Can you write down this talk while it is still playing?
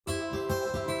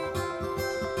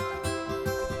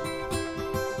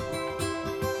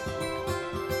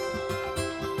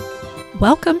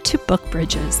Welcome to Book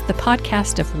Bridges, the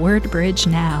podcast of WordBridge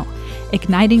Now,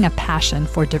 igniting a passion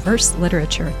for diverse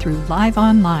literature through live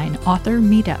online author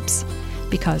meetups,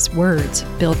 because words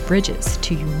build bridges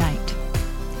to unite.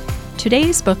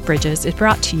 Today's Book Bridges is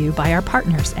brought to you by our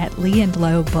partners at Lee &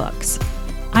 Low Books.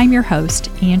 I'm your host,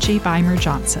 Angie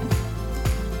Beimer-Johnson.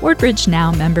 WordBridge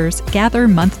Now members gather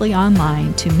monthly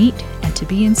online to meet and to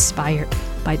be inspired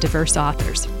by diverse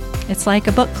authors. It's like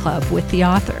a book club with the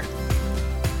author.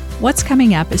 What's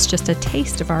coming up is just a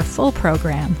taste of our full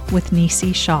program with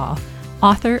Nisi, Shawl,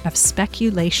 author of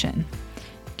Speculation.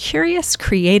 Curious,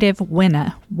 creative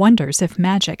Winna wonders if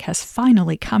magic has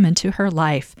finally come into her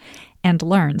life and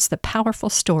learns the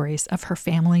powerful stories of her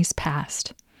family's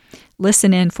past.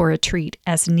 Listen in for a treat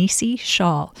as Nisi,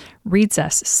 Shawl reads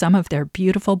us some of their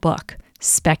beautiful book,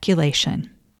 Speculation.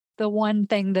 The one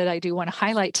thing that I do want to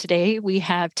highlight today, we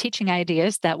have teaching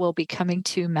ideas that will be coming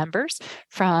to members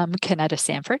from Kanetta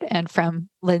Sanford and from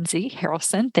Lindsay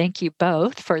Harrelson. Thank you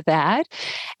both for that.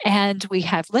 And we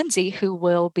have Lindsay, who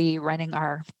will be running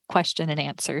our question and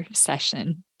answer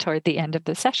session toward the end of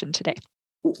the session today.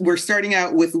 We're starting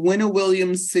out with Winna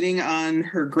Williams sitting on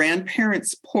her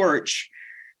grandparents' porch,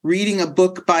 reading a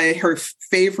book by her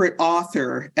favorite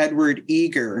author, Edward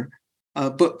Eger,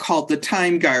 a book called The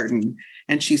Time Garden.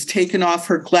 And she's taken off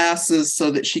her glasses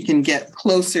so that she can get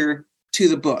closer to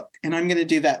the book. And I'm going to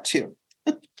do that too.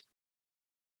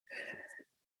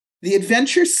 The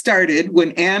adventure started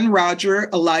when Anne, Roger,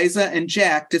 Eliza, and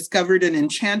Jack discovered an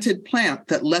enchanted plant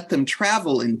that let them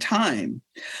travel in time.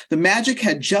 The magic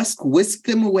had just whisked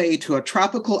them away to a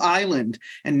tropical island,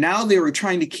 and now they were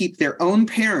trying to keep their own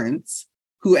parents,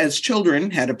 who as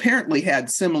children had apparently had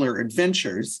similar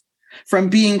adventures, from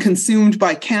being consumed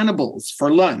by cannibals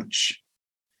for lunch.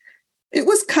 It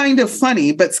was kind of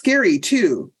funny, but scary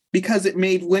too, because it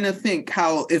made Winna think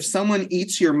how if someone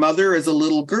eats your mother as a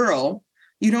little girl,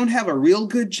 you don't have a real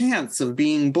good chance of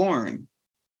being born.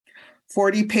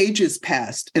 40 pages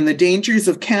passed, and the dangers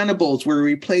of cannibals were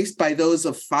replaced by those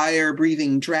of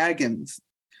fire-breathing dragons.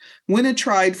 Winna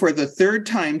tried for the third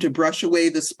time to brush away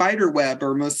the spider web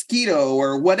or mosquito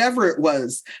or whatever it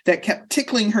was that kept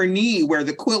tickling her knee where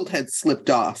the quilt had slipped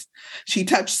off. She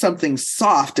touched something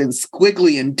soft and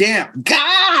squiggly and damp.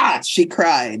 Gah! She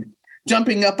cried,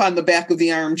 jumping up on the back of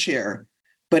the armchair.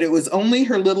 But it was only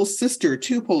her little sister,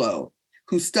 Tupelo,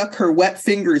 who stuck her wet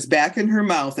fingers back in her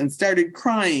mouth and started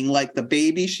crying like the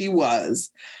baby she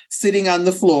was, sitting on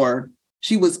the floor.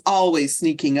 She was always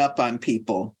sneaking up on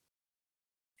people.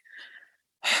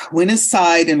 Winna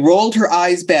sighed and rolled her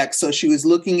eyes back so she was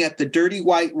looking at the dirty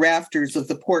white rafters of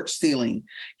the porch ceiling.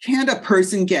 Can't a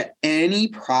person get any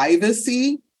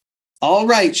privacy? All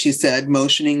right, she said,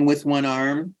 motioning with one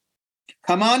arm.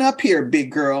 Come on up here,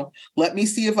 big girl. Let me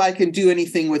see if I can do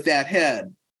anything with that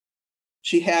head.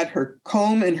 She had her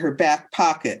comb in her back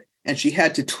pocket, and she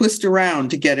had to twist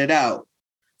around to get it out.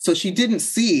 So she didn't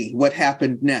see what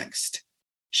happened next.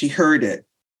 She heard it.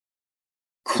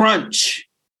 Crunch.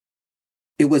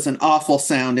 It was an awful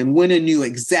sound, and Winna knew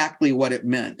exactly what it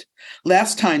meant.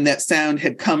 Last time that sound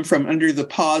had come from under the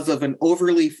paws of an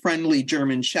overly friendly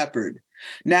German shepherd.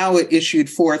 Now it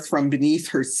issued forth from beneath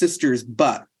her sister's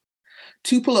butt.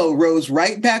 Tupelo rose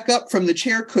right back up from the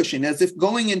chair cushion as if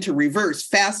going into reverse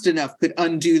fast enough could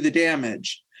undo the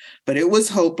damage. But it was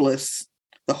hopeless.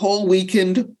 The whole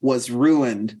weekend was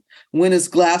ruined. Winna's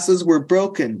glasses were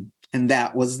broken, and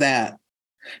that was that.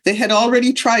 They had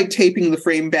already tried taping the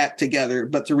frame back together,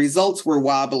 but the results were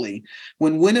wobbly.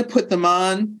 When Winna put them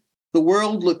on, the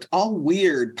world looked all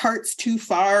weird, parts too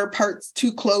far, parts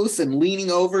too close, and leaning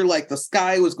over like the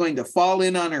sky was going to fall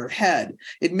in on her head.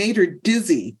 It made her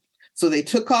dizzy. So they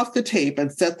took off the tape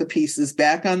and set the pieces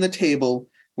back on the table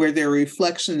where their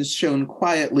reflections shone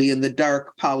quietly in the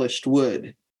dark, polished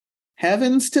wood.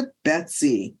 Heavens to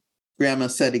Betsy, Grandma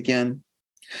said again.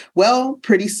 Well,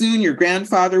 pretty soon your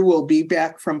grandfather will be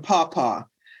back from Pawpaw.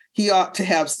 He ought to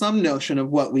have some notion of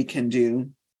what we can do.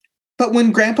 But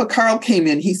when Grandpa Carl came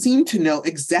in, he seemed to know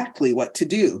exactly what to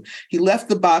do. He left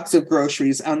the box of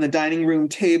groceries on the dining room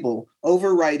table,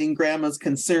 overriding Grandma's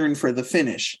concern for the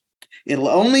finish. It'll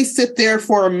only sit there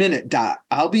for a minute, Dot.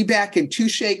 I'll be back in 2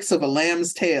 shakes of a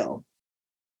lamb's tail.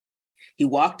 He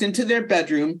walked into their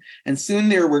bedroom, and soon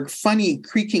there were funny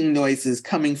creaking noises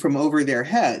coming from over their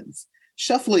heads.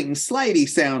 Shuffling, slidey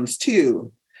sounds,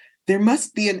 too. There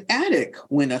must be an attic,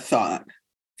 Winna thought.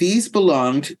 These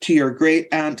belonged to your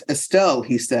great-aunt Estelle,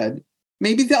 he said.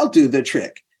 Maybe they'll do the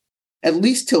trick, at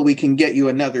least till we can get you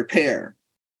another pair.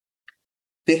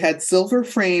 They had silver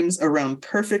frames around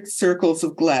perfect circles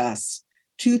of glass.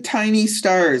 2 tiny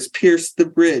stars pierced the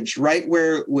bridge right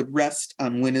where it would rest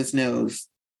on Winna's nose.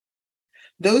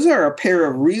 Those are a pair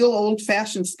of real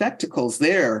old-fashioned spectacles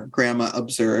there, Grandma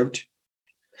observed.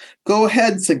 Go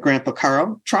ahead, said Grandpa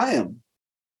Carl. Try 'em.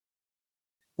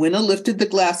 Winna lifted the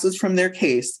glasses from their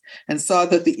case and saw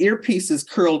that the earpieces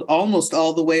curled almost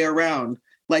all the way around,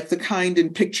 like the kind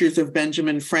in pictures of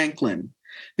Benjamin Franklin.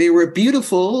 They were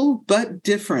beautiful, but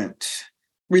different.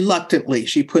 Reluctantly,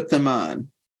 she put them on.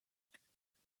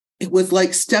 It was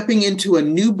like stepping into a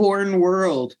newborn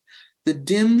world. The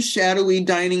dim, shadowy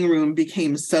dining room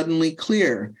became suddenly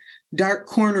clear. Dark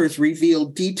corners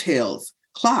revealed details,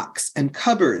 clocks and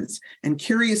cupboards and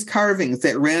curious carvings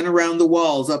that ran around the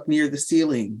walls up near the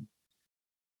ceiling.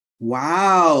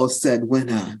 Wow, said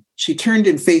Winna. She turned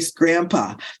and faced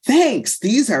Grandpa. Thanks,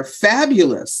 these are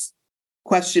fabulous.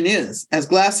 Question is, as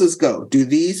glasses go, do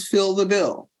these fill the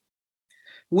bill?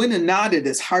 Winna nodded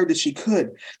as hard as she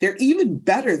could. They're even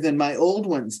better than my old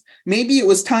ones. Maybe it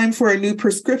was time for a new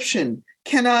prescription.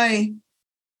 Can I?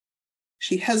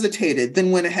 She hesitated,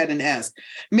 then went ahead and asked,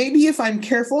 maybe if I'm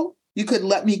careful, you could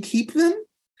let me keep them?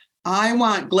 I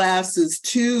want glasses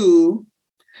too.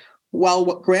 While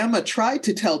Grandma tried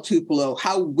to tell Tupelo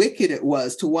how wicked it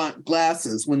was to want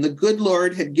glasses when the good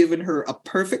Lord had given her a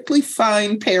perfectly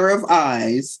fine pair of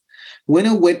eyes,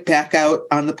 Winna went back out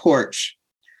on the porch.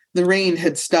 The rain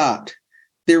had stopped.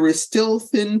 There were still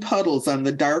thin puddles on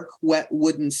the dark, wet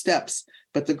wooden steps,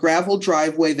 but the gravel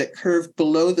driveway that curved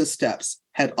below the steps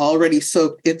had already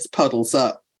soaked its puddles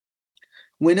up.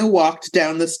 Winna walked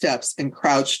down the steps and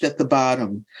crouched at the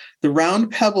bottom. The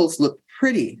round pebbles looked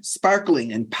pretty,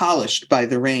 sparkling and polished by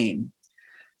the rain.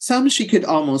 Some she could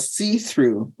almost see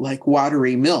through, like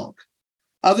watery milk.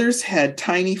 Others had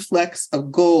tiny flecks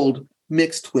of gold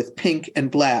mixed with pink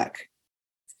and black.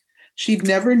 She'd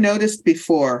never noticed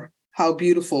before how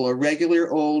beautiful a regular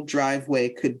old driveway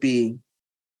could be.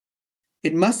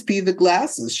 It must be the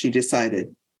glasses, she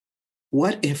decided.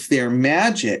 What if they're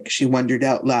magic? She wondered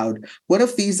out loud. What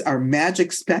if these are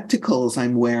magic spectacles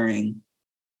I'm wearing?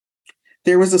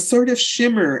 There was a sort of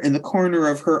shimmer in the corner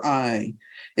of her eye.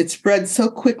 It spread so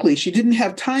quickly she didn't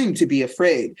have time to be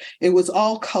afraid. It was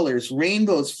all colors,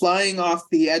 rainbows flying off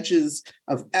the edges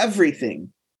of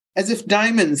everything, as if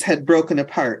diamonds had broken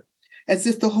apart, as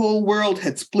if the whole world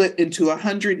had split into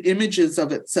 100 images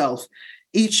of itself,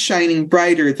 each shining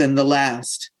brighter than the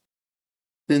last.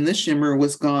 Then the shimmer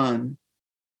was gone.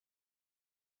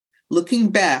 Looking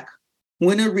back,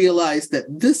 Winna realized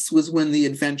that this was when the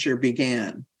adventure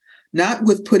began, not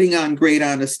with putting on Great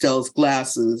Aunt Estelle's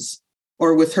glasses,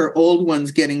 or with her old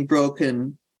ones getting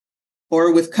broken,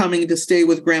 or with coming to stay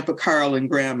with Grandpa Carl and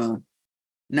Grandma.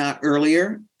 Not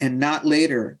earlier and not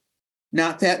later.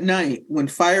 Not that night when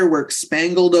fireworks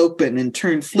spangled open and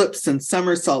turned flips and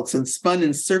somersaults and spun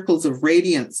in circles of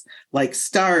radiance like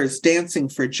stars dancing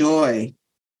for joy.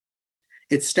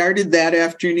 It started that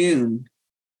afternoon,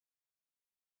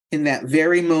 in that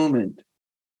very moment,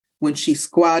 when she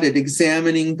squatted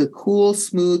examining the cool,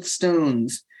 smooth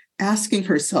stones, asking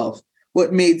herself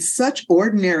what made such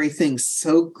ordinary things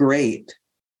so great,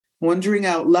 wondering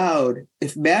out loud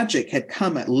if magic had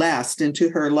come at last into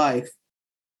her life.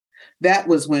 That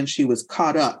was when she was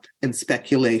caught up in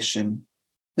speculation.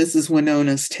 This is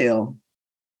Winona's tale.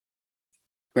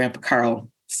 Grandpa Carl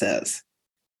says,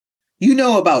 "You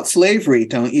know about slavery,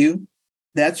 don't you?"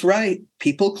 "That's right.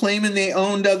 People claiming they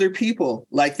owned other people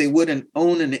like they wouldn't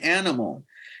own an animal.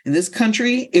 In this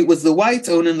country, it was the whites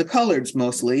owning the coloreds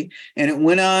mostly, and it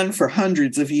went on for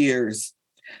hundreds of years.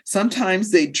 Sometimes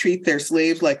they'd treat their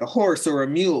slaves like a horse or a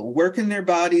mule, working their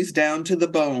bodies down to the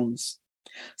bones.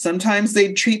 Sometimes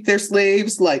they'd treat their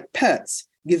slaves like pets,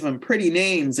 give them pretty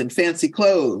names and fancy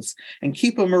clothes, and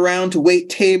keep them around to wait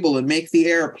table and make the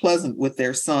air pleasant with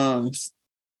their songs.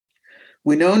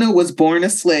 Winona was born a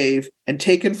slave and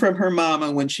taken from her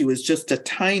mama when she was just a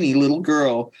tiny little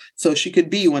girl, so she could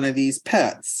be one of these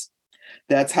pets.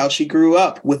 That's how she grew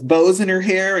up, with bows in her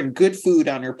hair and good food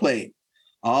on her plate.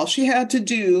 All she had to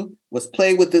do was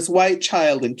play with this white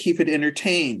child and keep it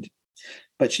entertained.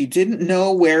 But she didn't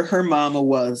know where her mama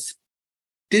was,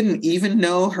 didn't even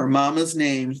know her mama's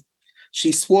name.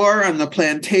 She swore on the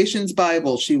plantation's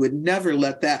Bible she would never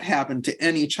let that happen to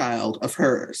any child of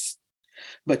hers.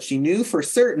 But she knew for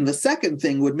certain the second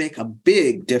thing would make a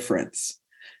big difference,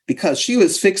 because she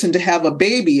was fixing to have a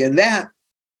baby, and that...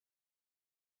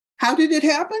 How did it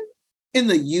happen? In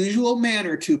the usual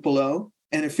manner, Tupelo.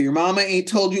 And if your mama ain't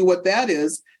told you what that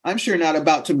is, I'm sure not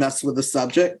about to mess with the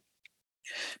subject.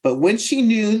 But when she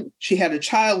knew she had a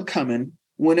child coming,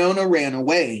 Winona ran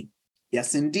away.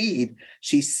 Yes, indeed,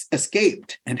 she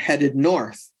escaped and headed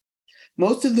north.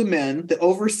 Most of the men, the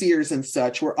overseers and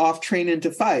such, were off training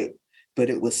to fight, but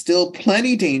it was still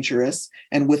plenty dangerous,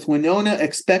 and with Winona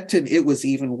expected it was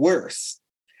even worse.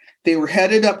 They were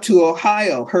headed up to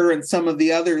Ohio, her and some of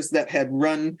the others that had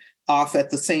run off at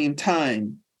the same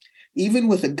time. Even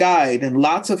with a guide and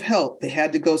lots of help, they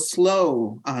had to go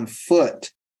slow on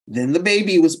foot. Then the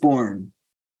baby was born.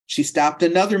 She stopped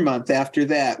another month after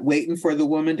that, waiting for the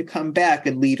woman to come back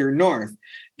and lead her north,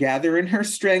 gathering her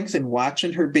strength and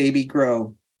watching her baby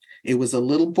grow. It was a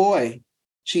little boy.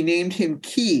 She named him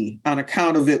Key on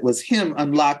account of it was him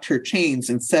unlocked her chains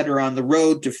and set her on the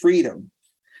road to freedom.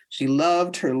 She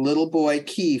loved her little boy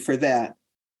Key for that.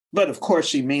 But of course,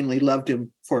 she mainly loved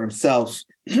him for himself.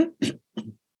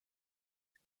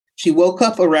 She woke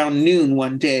up around noon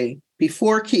one day.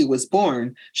 Before Key was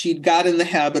born, she'd got in the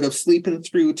habit of sleeping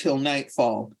through till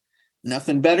nightfall.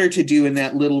 Nothing better to do in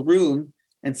that little room.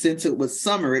 And since it was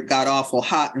summer, it got awful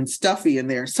hot and stuffy in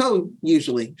there. So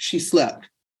usually she slept.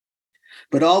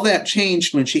 But all that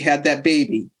changed when she had that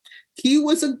baby. Key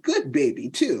was a good baby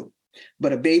too.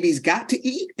 But a baby's got to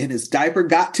eat and his diaper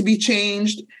got to be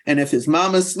changed. And if his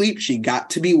mama asleep, she got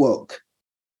to be woke.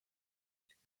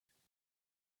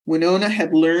 Winona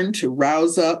had learned to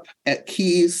rouse up at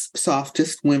Key's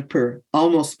softest whimper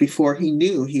almost before he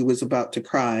knew he was about to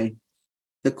cry.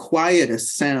 The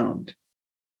quietest sound.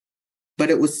 But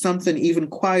it was something even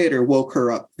quieter woke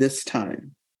her up this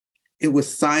time. It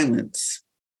was silence.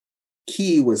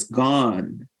 Key was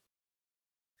gone.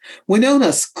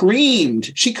 Winona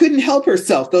screamed. She couldn't help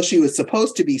herself, though she was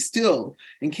supposed to be still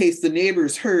in case the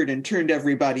neighbors heard and turned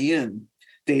everybody in.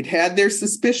 They'd had their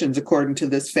suspicions, according to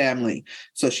this family.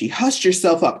 So she hushed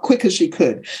herself up quick as she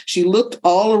could. She looked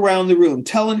all around the room,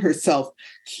 telling herself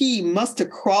he must have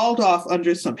crawled off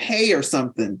under some hay or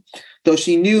something, though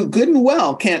she knew good and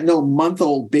well can't no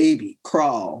month-old baby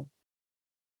crawl.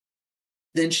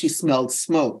 Then she smelled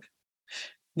smoke.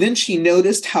 Then she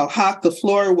noticed how hot the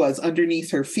floor was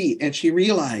underneath her feet, and she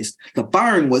realized the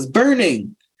barn was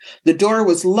burning. The door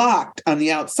was locked on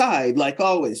the outside, like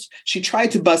always. She tried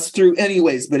to bust through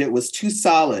anyways, but it was too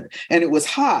solid, and it was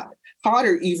hot,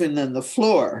 hotter even than the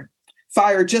floor.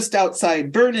 Fire just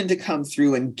outside burning to come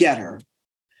through and get her.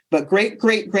 But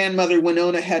great-great-grandmother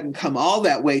Winona hadn't come all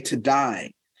that way to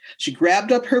die. She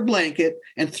grabbed up her blanket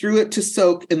and threw it to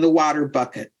soak in the water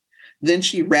bucket. Then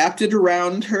she wrapped it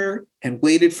around her and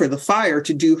waited for the fire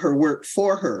to do her work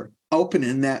for her,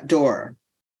 opening that door.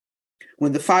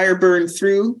 When the fire burned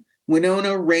through,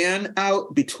 Winona ran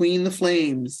out between the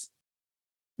flames.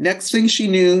 Next thing she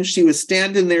knew, she was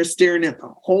standing there staring at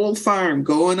the whole farm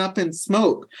going up in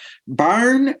smoke.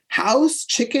 Barn, house,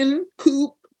 chicken,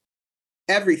 coop,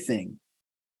 everything.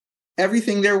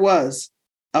 Everything there was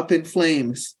up in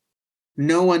flames.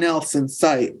 No one else in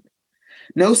sight.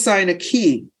 No sign of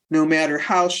Key, no matter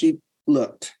how she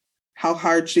looked, how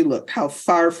hard she looked, how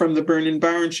far from the burning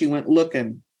barn she went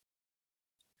looking.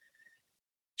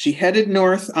 She headed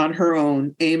north on her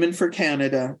own, aiming for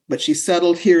Canada, but she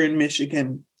settled here in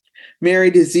Michigan,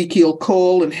 married Ezekiel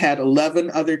Cole and had 11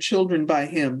 other children by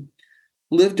him,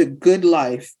 lived a good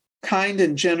life, kind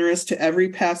and generous to every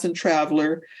passing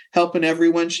traveler, helping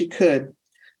everyone she could,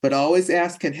 but always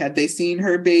asking had they seen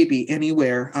her baby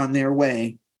anywhere on their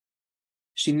way.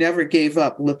 She never gave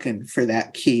up looking for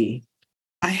that Key.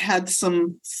 I had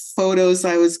some photos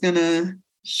I was going to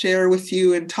share with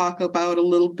you and talk about a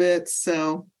little bit,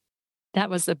 so... That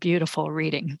was a beautiful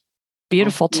reading.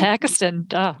 Beautiful text,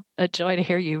 and a joy to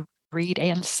hear you read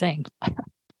and sing.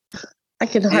 I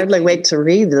can hardly wait to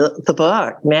read the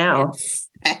book now.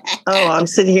 Oh, I'm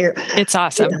sitting here. It's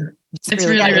awesome. Yeah. It's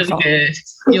really good.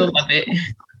 You'll love it.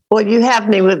 Well, you have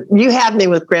me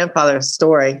with Grandfather's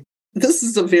Story. This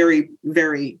is a very,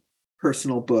 very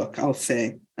personal book, I'll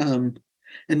say, and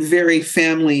very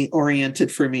family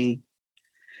oriented for me.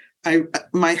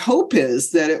 My hope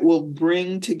is that it will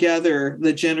bring together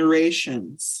the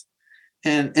generations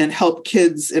and help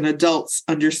kids and adults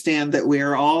understand that we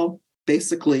are all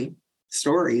basically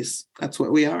stories. That's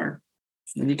what we are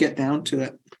when you get down to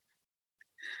it.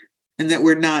 And that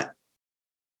we're not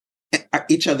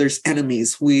each other's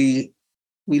enemies. We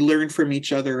learn from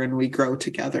each other and we grow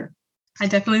together. I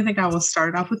definitely think I will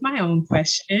start off with my own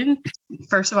question.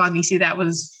 First of all, Nisi, that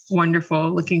was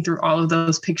wonderful. Looking through all of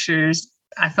those pictures,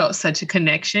 I felt such a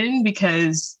connection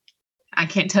because I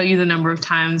can't tell you the number of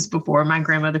times before my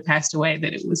grandmother passed away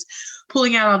that it was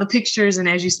pulling out all the pictures. And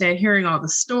as you said, hearing all the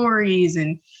stories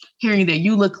and hearing that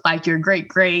you look like your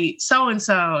great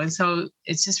so-and-so. And so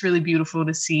it's just really beautiful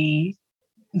to see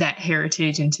that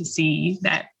heritage and to see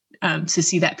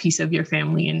that piece of your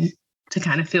family and to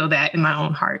kind of feel that in my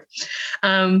own heart.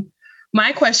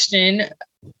 My question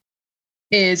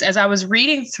is, as I was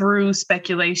reading through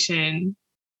speculation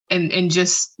and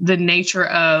just the nature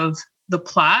of the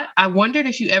plot. I wondered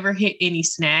if you ever hit any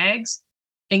snags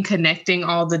in connecting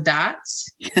all the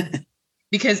dots.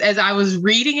 Because as I was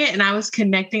reading it and I was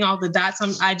connecting all the dots,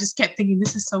 I just kept thinking,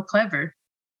 this is so clever.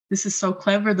 This is so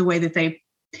clever, the way that they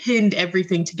pinned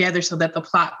everything together so that the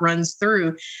plot runs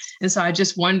through. And so I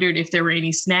just wondered if there were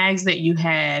any snags that you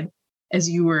had as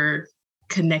you were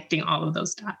connecting all of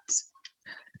those dots.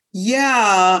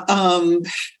 Yeah,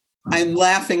 I'm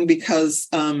laughing because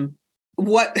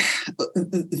what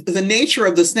the nature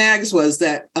of the snags was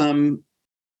that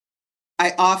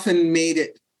I often made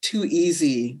it too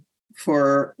easy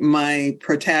for my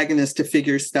protagonist to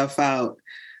figure stuff out.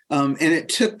 And it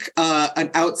took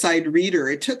an outside reader,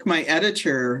 it took my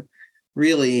editor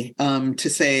really to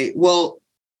say, well,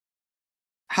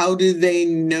 how do they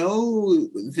know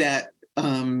that,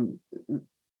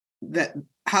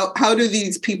 how do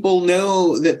these people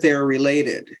know that they're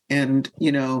related? And,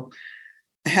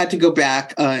 I had to go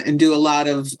back and do a lot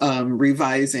of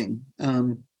revising.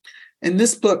 And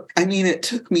this book, it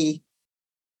took me,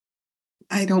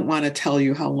 I don't want to tell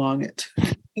you how long it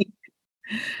took me.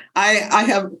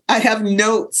 I have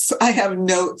notes. I have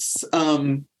notes.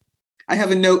 I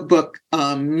have a notebook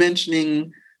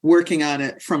mentioning working on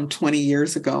it from 20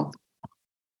 years ago.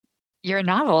 Your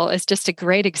novel is just a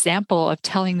great example of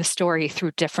telling the story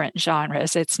through different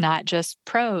genres. It's not just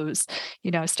prose,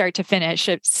 start to finish.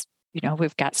 It's,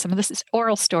 we've got some of this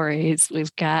oral stories.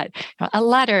 We've got a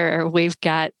letter. We've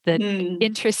got the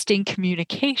interesting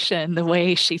communication, the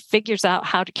way she figures out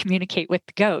how to communicate with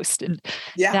the ghost. And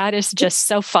that is just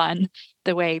so fun,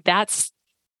 the way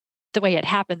it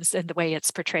happens and the way it's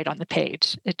portrayed on the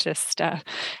page. It just, and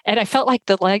I felt like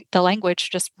the language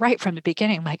just right from the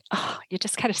beginning, like, oh, you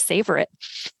just kind of savor it.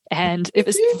 And it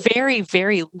was very,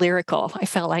 very lyrical. I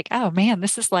felt like, oh man,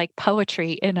 this is like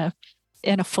poetry in a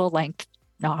full length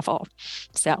novel.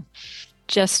 So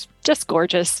just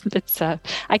gorgeous. It's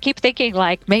I keep thinking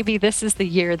like maybe this is the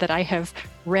year that I have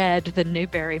read the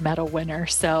Newbery Medal winner.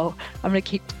 So I'm going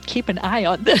to keep an eye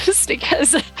on this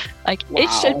because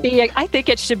it should be I think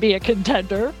it should be a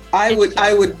contender. I would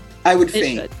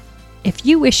think. If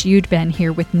you wish you'd been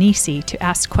here with Nisi to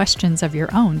ask questions of your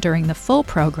own during the full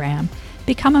program,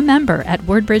 become a member at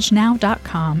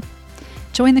wordbridgenow.com.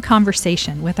 Join the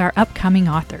conversation with our upcoming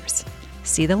authors.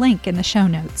 See the link in the show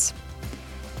notes.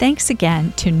 Thanks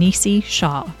again to Nisi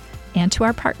Shawl and to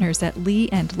our partners at Lee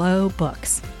 & Low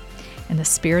Books. In the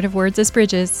spirit of words as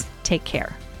bridges, take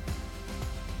care.